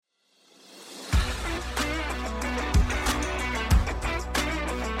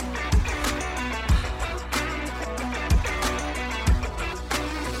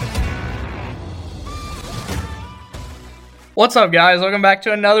What's up, guys? Welcome back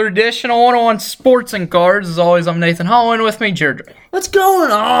to another edition of 101 Sports and Cards. As always, I'm Nathan Holland. With me, Jared. What's going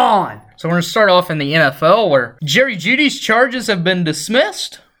on? So we're going to start off in the NFL, where Jerry Jeudy's charges have been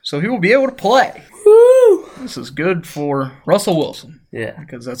dismissed, so he will be able to play. Woo! This is good for Russell Wilson. Yeah.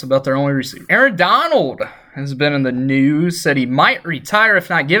 Because that's about their only receiver. Aaron Donald has been in the news, said he might retire if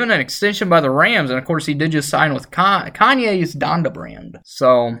not given an extension by the Rams. And, of course, he did just sign with Kanye's Donda brand.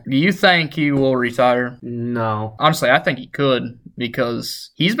 So, do you think he will retire? No. Honestly, I think he could,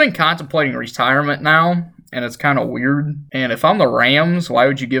 because he's been contemplating retirement now. And it's kind of weird. And if I'm the Rams, why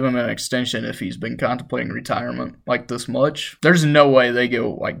would you give him an extension if he's been contemplating retirement like this much? There's no way they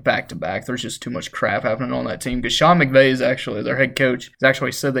go like back to back. There's just too much crap happening on that team. Because Sean McVay is actually their head coach. He's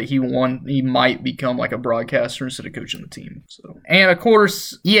actually said that he might become like a broadcaster instead of coaching the team. So, and of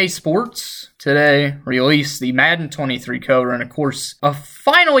course, EA Sports today released the Madden 23 cover, and of course,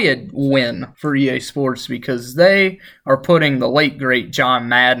 finally a win for EA Sports because they are putting the late great John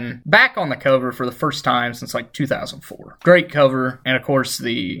Madden back on the cover for the first time since like 2004. Great cover, and of course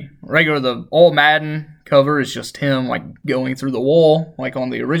the all Madden cover is just him like going through the wall like on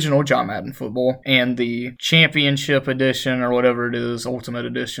the original John Madden football, and the championship edition or whatever it is, ultimate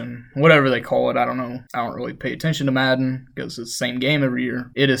edition, whatever they call it, I don't know, I don't really pay attention to Madden because it's the same game every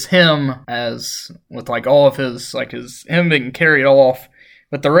year. It is him as with like all of his him being carried off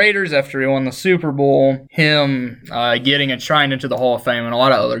with the Raiders after he won the Super Bowl, him getting enshrined into the Hall of Fame, and a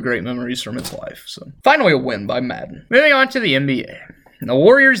lot of other great memories from his life. So finally a win by Madden. Moving on to the NBA. The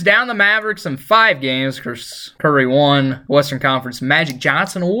Warriors down the Mavericks in 5 games. Curry won Western Conference Magic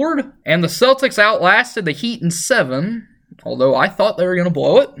Johnson Award. And the Celtics outlasted the Heat in 7, although I thought they were going to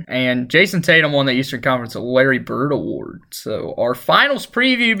blow it. And Jason Tatum won the Eastern Conference Larry Bird Award. So our finals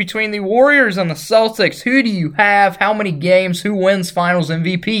preview between the Warriors and the Celtics. Who do you have? How many games? Who wins finals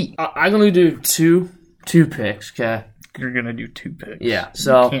MVP? I'm going to do two picks, okay? You're going to do 2 picks. Yeah.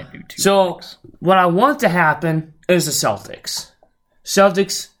 So, you can't do 2 picks. What I want to happen is the Celtics.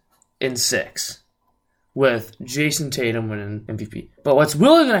 Celtics in 6 with Jason Tatum winning MVP. But what's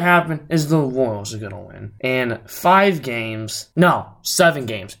really going to happen is the Royals are going to win. And 7 games.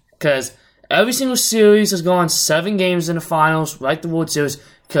 Because every single series has gone 7 games in the finals, like the World Series,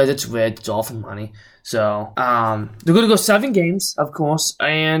 because it's rigged. It's all for money. So, they're going to go 7 games, of course,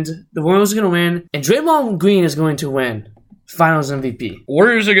 and the Royals are going to win. And Draymond Green is going to win Finals MVP.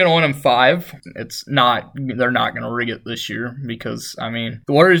 Warriors are going to win in 5. They're not going to rig it this year because, the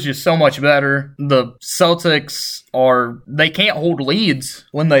Warriors are just so much better. The Celtics they can't hold leads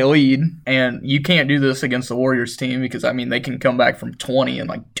when they lead, and you can't do this against the Warriors team because, they can come back from 20 in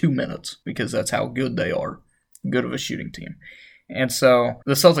like 2 minutes because that's how good they are. Good of a shooting team. And so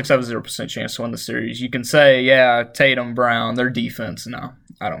the Celtics have a 0% chance to win the series. You can say, yeah, Tatum, Brown, their defense. No,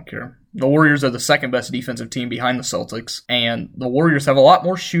 I don't care. The Warriors are the second best defensive team behind the Celtics, and the Warriors have a lot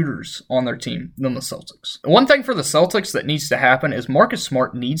more shooters on their team than the Celtics. One thing for the Celtics that needs to happen is Marcus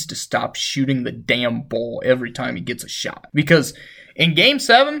Smart needs to stop shooting the damn ball every time he gets a shot. Because in Game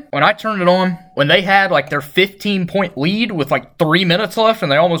 7, when I turned it on, when they had like their 15-point lead with like 3 minutes left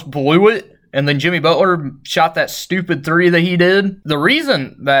and they almost blew it, and then Jimmy Butler shot that stupid 3 that he did, the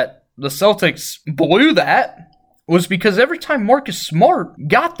reason that the Celtics blew that was because every time Marcus Smart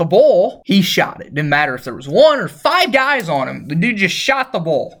got the ball, he shot it. Didn't matter if there was 1 or 5 guys on him. The dude just shot the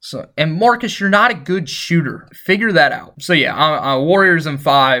ball. And Marcus, you're not a good shooter. Figure that out. So yeah, Warriors in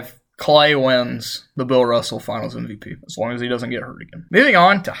 5. Clay wins the Bill Russell Finals MVP, as long as he doesn't get hurt again. Moving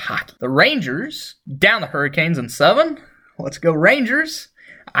on to hockey. The Rangers down the Hurricanes in 7. Let's go Rangers.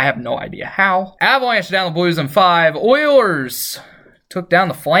 I have no idea how. Avalanche down the Blues in 5. Oilers took down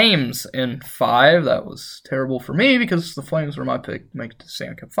the Flames in 5. That was terrible for me because the Flames were my pick to make it to the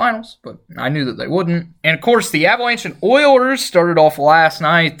Stanley Cup Finals, but I knew that they wouldn't. And, of course, the Avalanche and Oilers started off last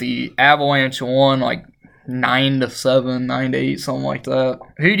night. The Avalanche won like 9-7, 9-8, something like that.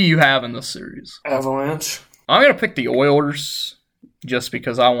 Who do you have in this series? Avalanche. I'm going to pick the Oilers just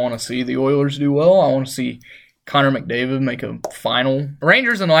because I want to see the Oilers do well. I want to see Connor McDavid make a final.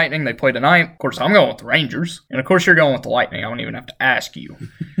 Rangers and Lightning, they play tonight. Of course, I'm going with the Rangers. And of course, you're going with the Lightning. I don't even have to ask you.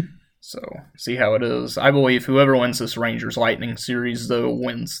 So, see how it is. I believe whoever wins this Rangers-Lightning series, though,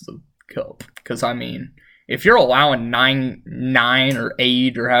 wins the cup. Because, if you're allowing 9 or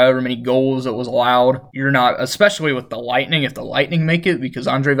 8 or however many goals that was allowed, you're not, especially with the Lightning, if the Lightning make it, because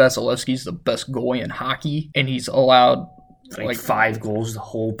Andrei Vasilevsky's the best goalie in hockey, and he's allowed like 5 goals the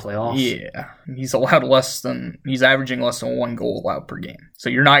whole playoffs. Yeah. He's averaging less than 1 goal allowed per game. So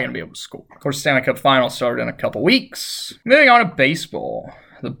you're not going to be able to score. Of course, Stanley Cup Finals started in a couple weeks. Moving on to baseball.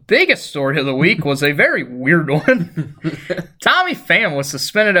 the biggest story of the week was a very weird one. Tommy Pham was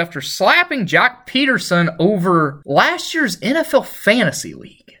suspended after slapping Jock Peterson over last year's NFL Fantasy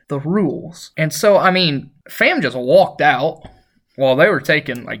League, the rules. And so, I mean, Pham just walked out while they were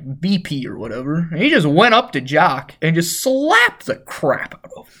taking, like, BP or whatever. And he just went up to Jock and just slapped the crap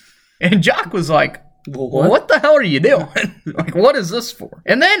out of him. And Jock was like, what the hell are you doing? Like, what is this for?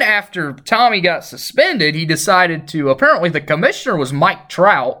 And then after Tommy got suspended, he decided to, apparently the commissioner was Mike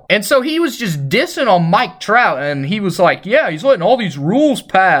Trout. And so he was just dissing on Mike Trout. And he was like, yeah, he's letting all these rules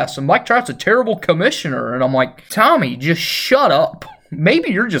pass. And Mike Trout's a terrible commissioner. And I'm like, Tommy, just shut up. Maybe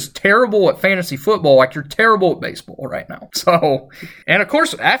you're just terrible at fantasy football like you're terrible at baseball right now. So, and of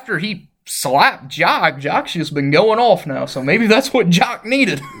course, after he slapped Jock's just been going off now, so maybe that's what Jock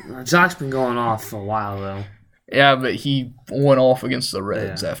needed. Jock's been going off for a while, though. Yeah, but he went off against the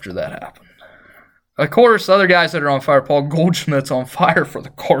Reds after that happened. Of course, other guys that are on fire, Paul Goldschmidt's on fire for the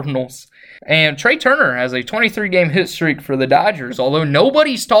Cardinals. And Trey Turner has a 23-game hit streak for the Dodgers, although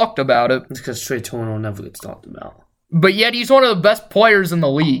nobody's talked about it. It's because Trey Turner never gets talked about. But yet he's one of the best players in the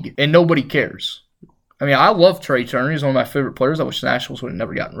league, and nobody cares. I mean, I love Trey Turner. He's one of my favorite players. I wish the Nationals would have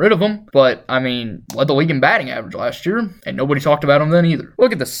never gotten rid of him. But, I mean, led the league in batting average last year, and nobody talked about him then either.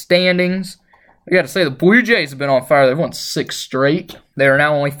 Look at the standings. I got to say, the Blue Jays have been on fire. They've won 6 straight. They are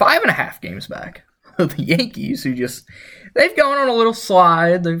now only 5.5 games back of the Yankees, who just... They've gone on a little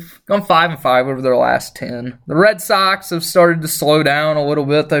slide. They've gone 5-5 over their last 10. The Red Sox have started to slow down a little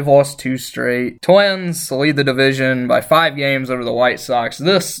bit. They've lost 2 straight. Twins lead the division by 5 games over the White Sox.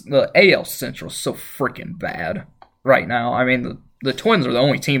 The AL Central is so freaking bad right now. I mean, the Twins are the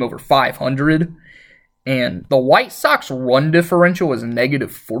only team over 500. And the White Sox run differential is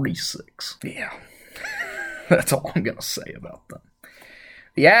negative 46. Yeah. That's all I'm going to say about them.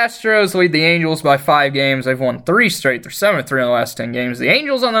 The Astros lead the Angels by 5 games. They've won 3 straight. They're 7-3 in the last 10 games. The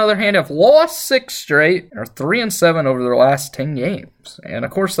Angels, on the other hand, have lost 6 straight and are 3-7 over their last 10 games. And,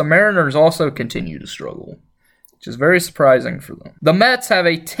 of course, the Mariners also continue to struggle, which is very surprising for them. The Mets have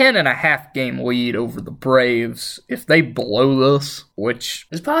a 10.5 game lead over the Braves. If they blow this, which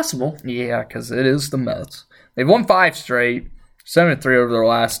is possible. Yeah, because it is the Mets. They've won 5 straight, 7-3 over their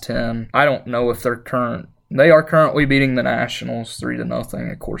last 10. I don't know if they are currently beating the Nationals 3-0.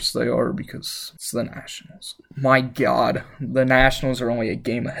 Of course they are, because it's the Nationals. My God, the Nationals are only a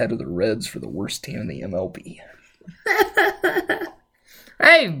game ahead of the Reds for the worst team in the MLB.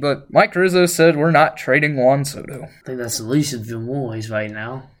 Hey, but Mike Rizzo said we're not trading Juan Soto. I think that's the least of your worries right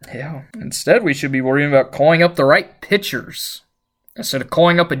now. Yeah. Instead, we should be worrying about calling up the right pitchers. Instead of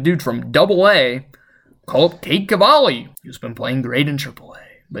calling up a dude from AA, call up Cade Cavalli, who's been playing great in AAA.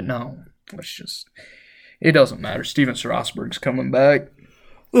 But no, it doesn't matter. Steven Strasburg's coming back.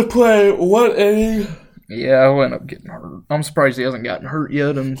 They play what inning? Yeah, he'll end up getting hurt. I'm surprised he hasn't gotten hurt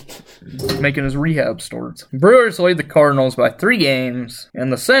yet and making his rehab starts. Brewers lead the Cardinals by 3 games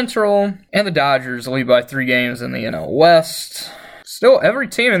in the Central, and the Dodgers lead by 3 games in the NL West. Still, every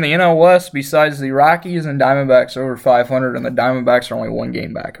team in the NL West besides the Rockies and Diamondbacks are over 500, and the Diamondbacks are only 1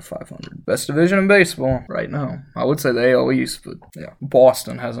 game back of 500. Best division in baseball right now. I would say the AL East, but yeah,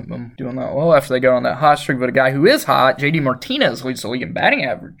 Boston hasn't been doing that well after they got on that hot streak. But a guy who is hot, JD Martinez, leads the league in batting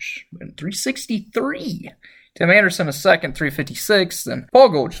average in 363. Tim Anderson is second, 356. Then Paul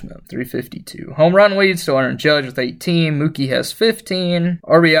Goldschmidt, 352. Home run leads to Aaron Judge with 18. Mookie has 15.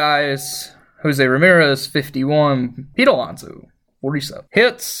 RBIs, Jose Ramirez, 51. Pete Alonso, 47.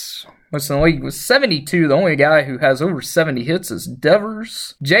 Hits, most in the league was 72. The only guy who has over 70 hits is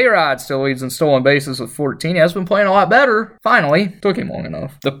Devers. J-Rod still leads in stolen bases with 14. He has been playing a lot better. Finally. Took him long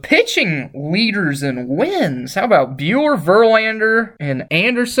enough. The pitching leaders in wins. How about Bueller, Verlander, and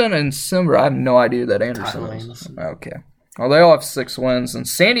Anderson and Simber? I have no idea who that Anderson is. Okay. Well, they all have 6 wins. And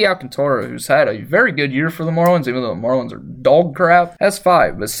Sandy Alcantara, who's had a very good year for the Marlins, even though the Marlins are dog crap, has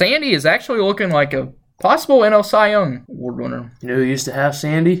 5. But Sandy is actually looking like a possible NL Cy Young Award winner. You know who used to have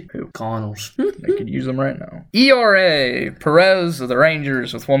Sandy? Who? Connors. They could use him right now. ERA, Perez of the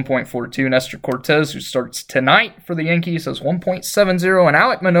Rangers with 1.42. Nestor Cortez, who starts tonight for the Yankees, has 1.70. And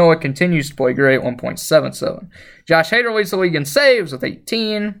Alek Manoah continues to play great, 1.77. Josh Hader leads the league in saves with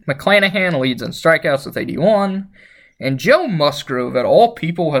 18. McClanahan leads in strikeouts with 81. And Joe Musgrove, at all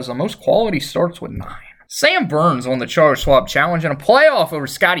people, has the most quality starts with 9. Sam Burns won the Charles Schwab Challenge in a playoff over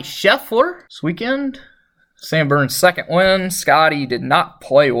Scotty Scheffler this weekend. Sam Burns' second win. Scotty did not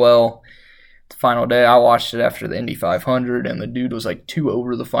play well the final day. I watched it after the Indy 500, and the dude was like 2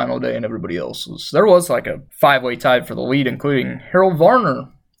 over the final day, and everybody else was. There was like a 5-way tie for the lead, including Harold Varner,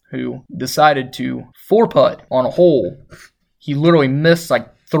 who decided to 4-putt on a hole. He literally missed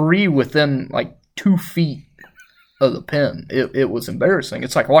like 3 within like 2 feet of the pin. It was embarrassing.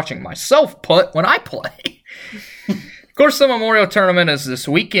 It's like watching myself putt when I play. Of course, the Memorial Tournament is this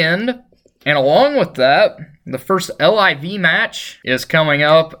weekend. And along with that, the first LIV match is coming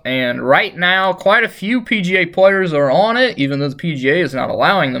up, and right now, quite a few PGA players are on it, even though the PGA is not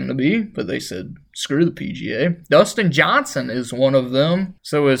allowing them to be, but they said, screw the PGA. Dustin Johnson is one of them.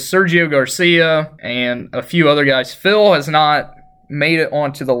 So is Sergio Garcia and a few other guys. Phil has not made it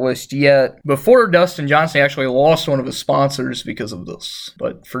onto the list yet. Before Dustin Johnson, he actually lost one of his sponsors because of this.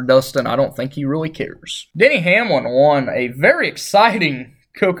 But for Dustin, I don't think he really cares. Denny Hamlin won a very exciting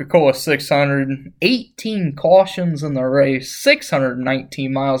Coca-Cola 600, 18 cautions in the race,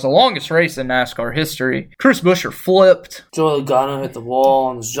 619 miles, the longest race in NASCAR history. Chris Buescher flipped. Joey Logano hit the wall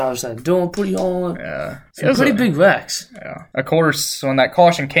on his driver's side door pretty hard. Yeah. Some pretty big wrecks. Yeah. Of course, when that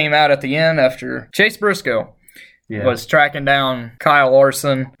caution came out at the end after Chase Briscoe was tracking down Kyle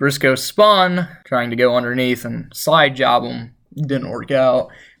Larson, Briscoe spun, trying to go underneath and slide job him. Didn't work out.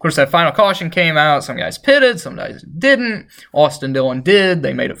 Of course, that final caution came out. Some guys pitted, some guys didn't. Austin Dillon did.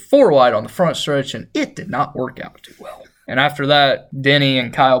 They made it 4 wide on the front stretch, and it did not work out too well. And after that, Denny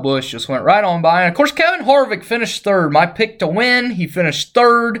and Kyle Busch just went right on by. And of course, Kevin Harvick finished third. My pick to win, he finished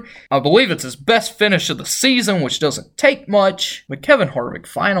third. I believe it's his best finish of the season, which doesn't take much. But Kevin Harvick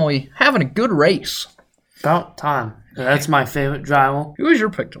finally having a good race. About time. That's my favorite driver. Who was your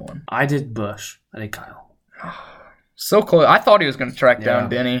pick to win? I did Busch. I did Kyle. So close. I thought he was going to track down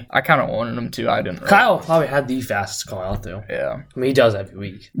Denny. I kind of wanted him to. I didn't. Kyle probably had the fastest car out there. Yeah. I mean, he does every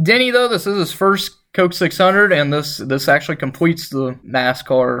week. Denny, though, this is his first Coke 600, and this actually completes the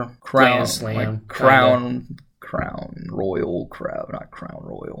NASCAR crown. Grand Slam. Like crown Royal.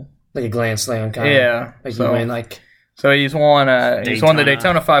 Like a Grand Slam kind of. Yeah. Like you win like... So he's won the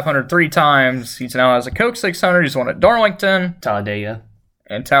Daytona 500 3 times. He's now has a Coke 600. He's won at Darlington. Talladega.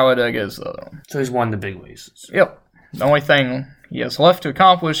 And Talladega is the other one. So he's won the big races. Yep. The only thing he has left to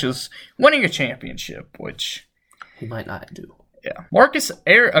accomplish is winning a championship, which he might not do. Yeah.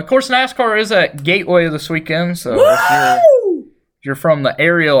 Of course, NASCAR is at Gateway this weekend, so if you're from the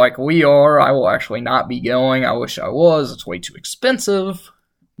area like we are, I will actually not be going. I wish I was. It's way too expensive.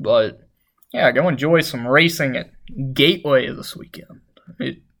 But, yeah, go enjoy some racing at Gateway this weekend.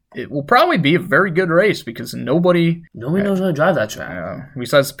 It will probably be a very good race because nobody knows how to drive that track.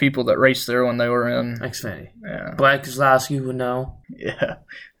 Besides the people that raced there when they were in Xfinity. Yeah. Brad Keselowski would know. Yeah.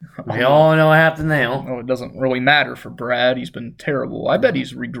 We all know what happened now. Oh, it doesn't really matter for Brad. He's been terrible. I bet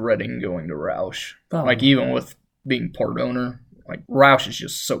he's regretting going to Roush. Probably. Like, even with being part owner. Like, Roush is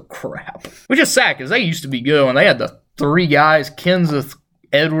just so crap. Which is sad because they used to be good when they had the 3 guys, Kenseth,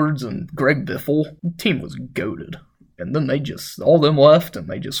 Edwards, and Greg Biffle. The team was goated. And then all them left, and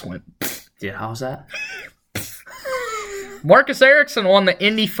they just went. Yeah, how's that? Marcus Ericsson won the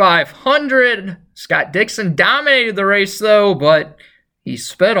Indy 500. Scott Dixon dominated the race, though, but he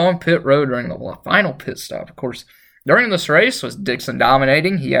sped on pit road during the final pit stop. Of course, during this race was Dixon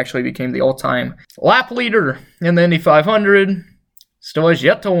dominating. He actually became the all-time lap leader in the Indy 500. Still has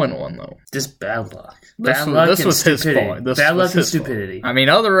yet to win one, though. Just bad luck. This was his fault. Bad luck and stupidity. I mean,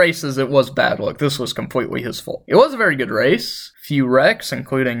 other races, it was bad luck. This was completely his fault. It was a very good race. Few wrecks,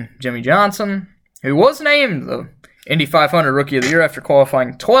 including Jimmy Johnson, who was named the Indy 500 Rookie of the Year after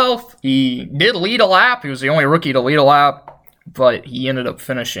qualifying 12th. He did lead a lap. He was the only rookie to lead a lap, but he ended up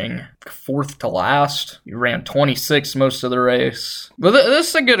finishing 4th to last. He ran 26th most of the race. But this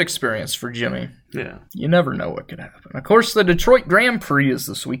is a good experience for Jimmy. Yeah. You never know what could happen. Of course, the Detroit Grand Prix is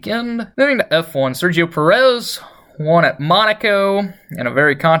this weekend. Moving to F1, Sergio Perez won at Monaco in a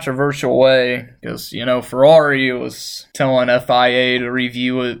very controversial way because, Ferrari was telling FIA to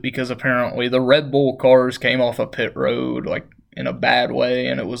review it because apparently the Red Bull cars came off a pit road, in a bad way,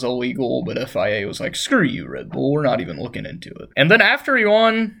 and it was illegal, but FIA was like, screw you, Red Bull, we're not even looking into it. And then after he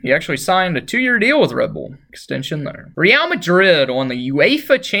won, he actually signed a 2-year deal with Red Bull. Extension there. Real Madrid won the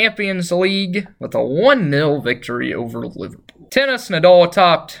UEFA Champions League with a 1-0 victory over Liverpool. Tennis, Nadal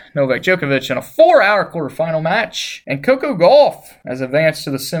topped Novak Djokovic in a 4-hour quarterfinal match, and Coco Gauff has advanced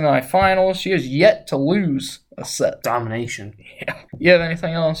to the semifinals. She has yet to lose a set. Domination. Yeah. You have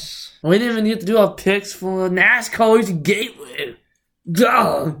anything else? We didn't even get to do our picks for NASCAR's Gateway.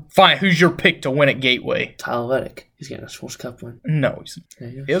 Go! Fine, who's your pick to win at Gateway? Tyler Reddick. He's getting his first cup win. No,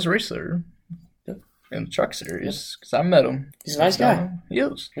 he has a race there. Yep. In the truck series, because I met him. He's a nice guy. He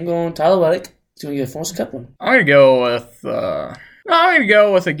is. I'm going Tyler Reddick. He's going to get a first cup win. I'm going to go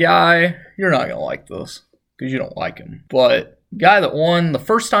with a guy. You're not going to like this, because you don't like him. But guy that won the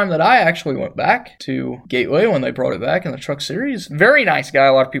first time that I actually went back to Gateway when they brought it back in the truck series. Very nice guy.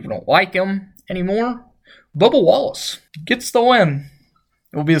 A lot of people don't like him anymore. Bubba Wallace gets the win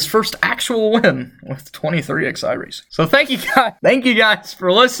It will be his first actual win with 23XI Racing. So thank you guys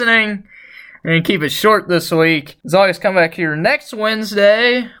for listening. We're going to keep it short this week. As always, come back here next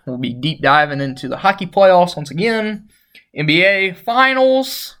Wednesday. We'll be deep diving into the hockey playoffs once again. NBA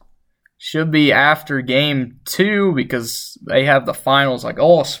Finals should be after Game 2 because they have the finals like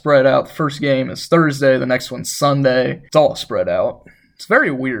all spread out. The first game is Thursday. The next one's Sunday. It's all spread out. It's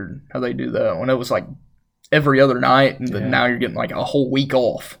very weird how they do that when it was like every other night and then now you're getting like a whole week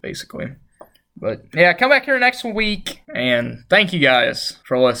off, basically. But yeah, come back here next week, and thank you guys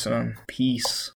for listening. Peace.